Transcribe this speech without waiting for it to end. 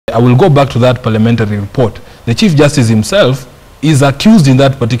I will go back to that parliamentary report. The Chief Justice himself is accused in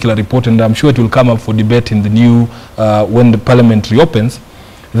that particular report, and I'm sure it will come up for debate in the new, when the parliament reopens,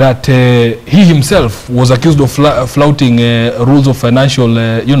 that he himself was accused of flouting rules of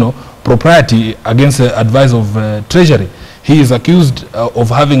financial, propriety against the advice of Treasury. He is accused of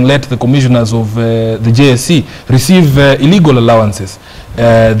having let the commissioners of the JSC receive illegal allowances.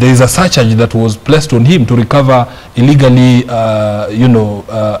 There is a surcharge that was placed on him to recover illegally,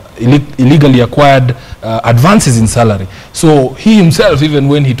 illegally acquired advances in salary. So he himself, even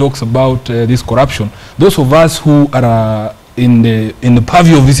when he talks about this corruption, those of us who are in the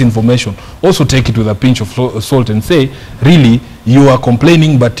purview of this information also take it with a pinch of salt and say, really, you are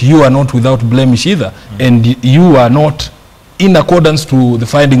complaining, but you are not without blemish either, and you are not in accordance to the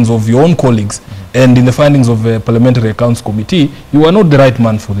findings of your own colleagues and in the findings of the Parliamentary Accounts Committee. You are not the right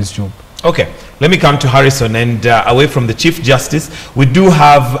man for this job. Okay, let me come to Harrison, and away from the Chief Justice, we do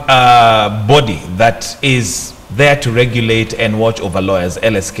have a body that is there to regulate and watch over lawyers,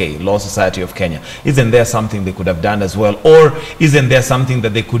 LSK, Law Society of Kenya. Isn't there something they could have done as well, or isn't there something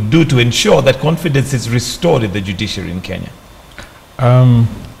that they could do to ensure that confidence is restored in the judiciary in Kenya?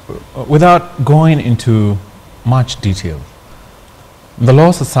 Without going into much detail, the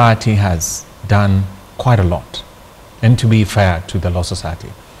Law Society has done quite a lot, and to be fair to the Law Society.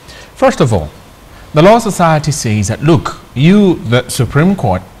 First of all, the Law Society says that, look, you, the Supreme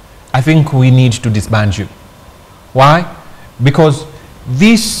Court, I think we need to disband you. Why? Because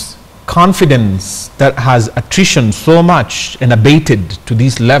this confidence that has attrition so much and abated to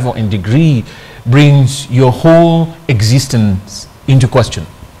this level and degree brings your whole existence into question.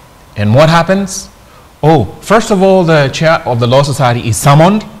 And what happens? Oh, first of all, the chair of the Law Society is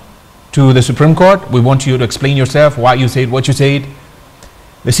summoned to the Supreme Court. We want you to explain yourself, why you said what you said.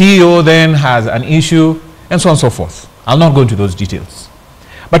 The CEO then has an issue, and so on and so forth. I'll not go into those details.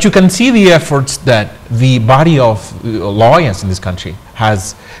 But you can see the efforts that the body of lawyers in this country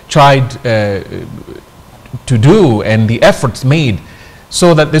has tried to do, and the efforts made,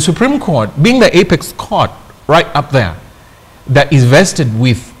 so that the Supreme Court, being the apex court right up there, that is vested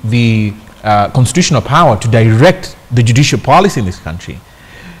with the constitutional power to direct the judicial policy in this country,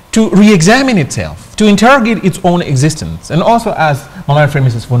 to re-examine itself, to interrogate its own existence. And also, as my friend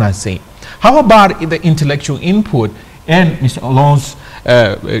Mrs. Sifuna has said, how about the intellectual input and Mr. Oloo's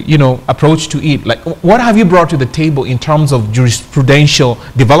approach to it? Like, what have you brought to the table in terms of jurisprudential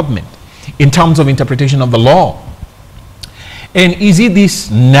development, in terms of interpretation of the law? And is it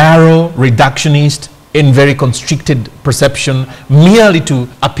this narrow, reductionist, and very constricted perception merely to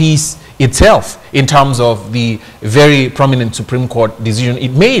appease itself in terms of the very prominent Supreme Court decision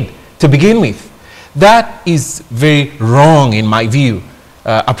it made to begin with? That is very wrong, in my view,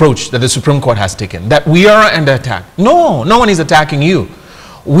 approach that the Supreme Court has taken, that we are under attack. No, no one is attacking you.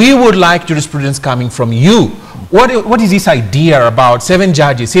 We would like jurisprudence coming from you. What is this idea about 7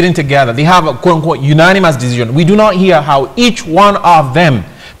 judges sitting together? They have a quote-unquote unanimous decision. We do not hear how each one of them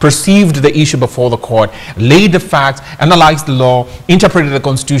perceived the issue before the court, laid the facts, analyzed the law, interpreted the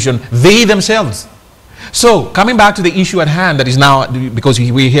Constitution, they themselves. So, coming back to the issue at hand, that is now, because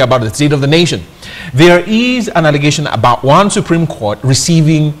we hear about the state of the nation, there is an allegation about one Supreme Court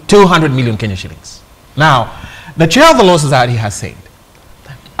receiving 200 million Kenya shillings. Now, the chair of the Law Society has said,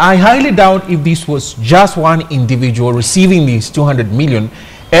 I highly doubt if this was just one individual receiving these 200 million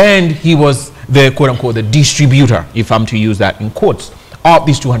and he was the quote-unquote the distributor, if I'm to use that in quotes, of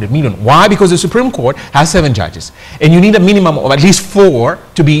these 200 million. Why? Because the Supreme Court has 7 judges, and you need a minimum of at least 4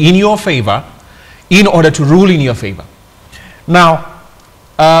 to be in your favor in order to rule in your favor. Now,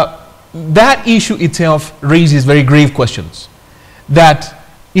 that issue itself raises very grave questions. That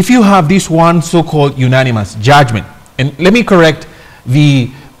if you have this one so-called unanimous judgment, and let me correct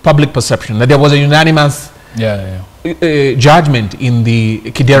the public perception that there was a unanimous judgment in the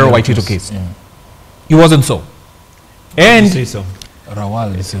Kidero Waitito case. It wasn't so. And you say so?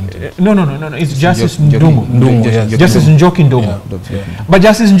 Rawal dissented. No. It's Justice Ndungu. Justice Njoki Ndungu. But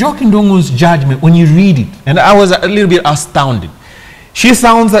Justice Njoki Ndungu's judgment, when you read it, and I was a little bit astounded. She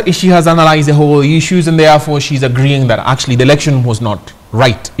sounds that she has analyzed the whole issues, and therefore she's agreeing that actually the election was not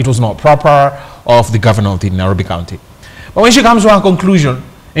right. It was not proper of the governor of the Nairobi County. But when she comes to her conclusion,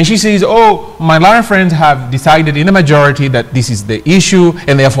 and she says, oh, my lawyer friends have decided in a majority that this is the issue,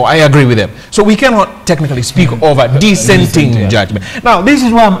 and therefore I agree with them. So we cannot technically speak over dissenting judgment. Now, this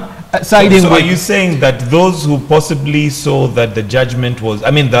is why I'm siding so with... are you saying that those who possibly saw that the judgment was,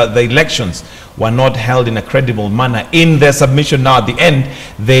 I mean, the elections were not held in a credible manner in their submission now at the end,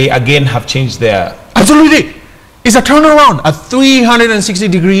 they again have changed their... Absolutely. It's a turnaround, a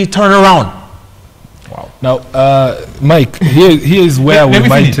 360-degree turnaround. Wow. Now, Mike, here is where we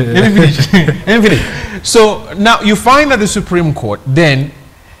might... Let me finish. Let me finish. So now you find that the Supreme Court then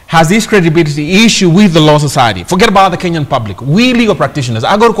has this credibility issue with the Law Society. Forget about the Kenyan public. We legal practitioners,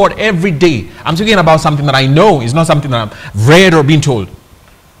 I go to court every day. I'm speaking about something that I know is not something that I've read or been told.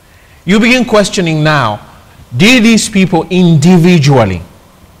 You begin questioning now, did these people individually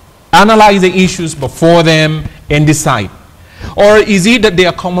analyze the issues before them and decide? Or is it that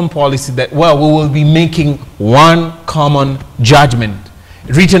their common policy that, well, we will be making one common judgment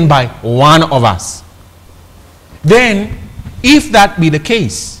written by one of us? Then, if that be the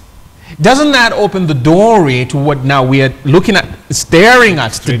case, doesn't that open the doorway to what now we are looking at, staring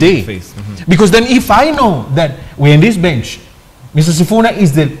at today? Because then if I know that we're in this bench, Mr. Sifuna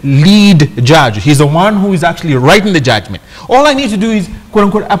is the lead judge, he's the one who is actually writing the judgment, all I need to do is, quote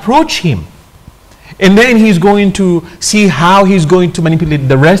unquote, approach him. And then he's going to see how he's going to manipulate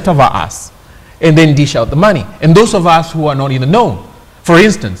the rest of us and then dish out the money. And those of us who are not in the know, for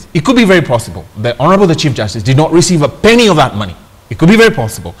instance, it could be very possible the Honorable the Chief Justice did not receive a penny of that money. It could be very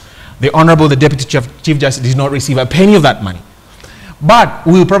possible the Honorable the Deputy Chief Justice did not receive a penny of that money. But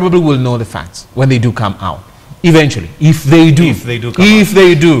we probably will know the facts when they do come out. Eventually, if they do. If they do come out. If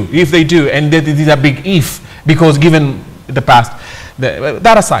they do. And that it is a big if, because given the past,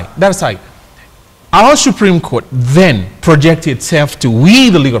 that aside, our Supreme Court then projected itself to we,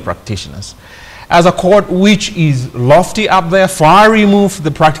 the legal practitioners, as a court which is lofty up there, far removed from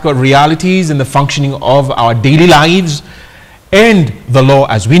the practical realities and the functioning of our daily lives and the law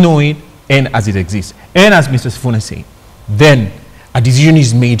as we know it and as it exists. And as Mr. Sifuna said, then a decision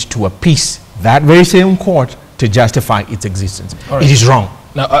is made to appease that very same court to justify its existence. Right. It is wrong.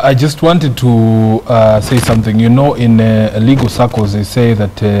 Now, I just wanted to say something. You know, in legal circles, they say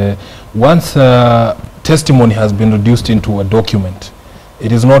that once testimony has been reduced into a document,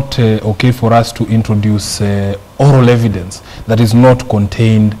 it is not okay for us to introduce oral evidence that is not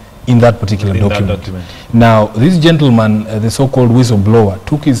contained in that particular document. Now, this gentleman, the so-called whistleblower,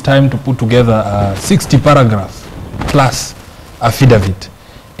 took his time to put together a 60-paragraph plus affidavit.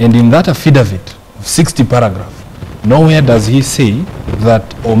 And in that affidavit of 60 paragraphs, nowhere does he say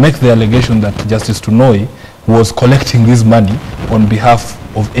that or make the allegation that Justice Tunoi was collecting this money on behalf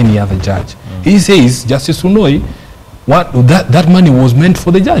of any other judge. He says Justice Tunoi, that money was meant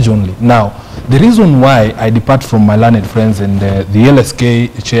for the judge only. Now, the reason why I depart from my learned friends and the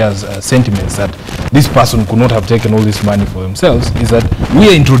LSK chair's sentiments that this person could not have taken all this money for themselves is that we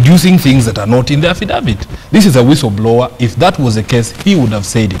are introducing things that are not in the affidavit. This is a whistleblower. If that was the case, he would have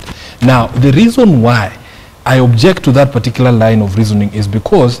said it. Now, the reason why I object to that particular line of reasoning is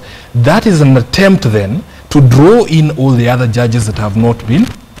because that is an attempt then to draw in all the other judges that have not been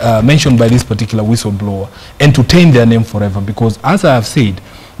mentioned by this particular whistleblower and to taint their name forever. Because as I have said,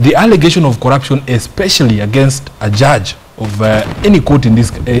 the allegation of corruption, especially against a judge of any court in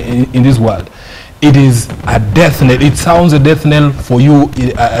this world, it is a death knell. It sounds a death knell for you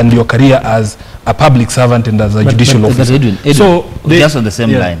and your career as a public servant and as a judicial officer. Edwin, so just on the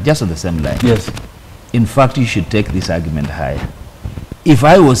same line, Yes. In fact, you should take this argument higher. If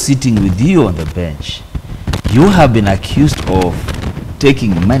I was sitting with you on the bench, you have been accused of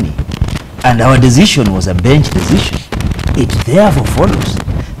taking money, and our decision was a bench decision. It therefore follows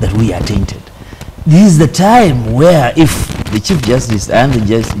that we are tainted. This is the time where if the Chief Justice and the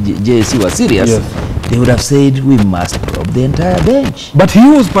JSC were serious, they would have said we must probe the entire bench. But he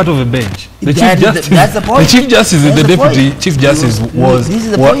was part of a bench. The Chief Justice, that's the point. The Chief Justice and the Deputy Chief Justice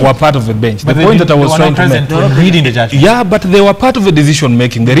were part of the bench. But the point that I was trying to make. Reading the judgment. Yeah, but they were part of a decision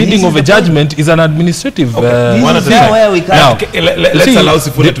making. The reading of a judgment is an administrative. Let's allow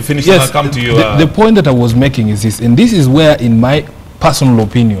Sifuna to finish and I'll come to you. The point that I was making is this, and this is where, in my personal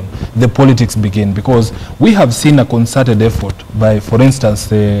opinion, the politics begin, because we have seen a concerted effort by, for instance,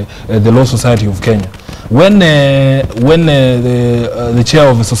 the Law Society of Kenya. When the chair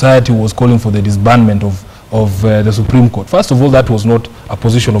of the society was calling for the disbandment of the Supreme Court, first of all, that was not a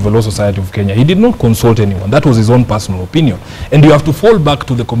position of the Law Society of Kenya. He did not consult anyone. That was his own personal opinion. And you have to fall back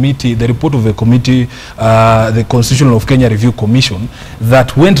to the committee, the report of the committee, the Constitutional of Kenya Review Commission,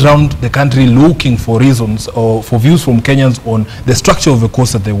 that went around the country looking for reasons or for views from Kenyans on the structure of the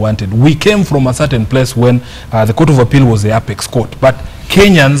courts that they wanted. We came from a certain place when the Court of Appeal was the apex court, but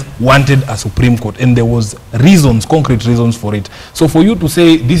Kenyans wanted a Supreme Court, and there was reasons, concrete reasons for it. So for you to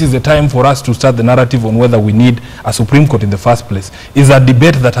say this is the time for us to start the narrative on whether we need a Supreme Court in the first place is a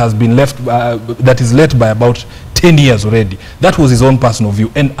debate that has been left, that is led by about 10 years already. That was his own personal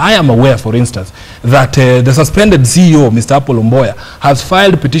view. And I am aware, for instance, that the suspended CEO, Mr. Apollo Mboya, has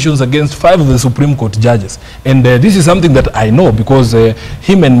filed petitions against 5 of the Supreme Court judges. And this is something that I know because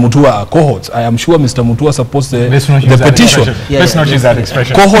him and Mutua are cohorts. I am sure Mr. Mutua supports the petition. Let's not use that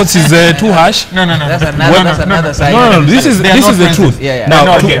expression. Cohorts is too harsh. No. That's another side. No, this is the truth. Yeah.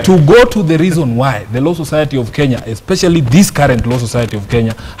 Now, to go to the reason why the Law Society of Kenya, especially this current Law Society of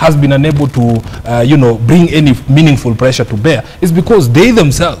Kenya, has been unable to, bring any meaningful pressure to bear, is because they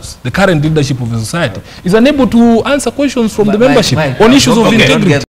themselves, the current leadership of the society, is unable to answer questions from the membership on issues of integrity.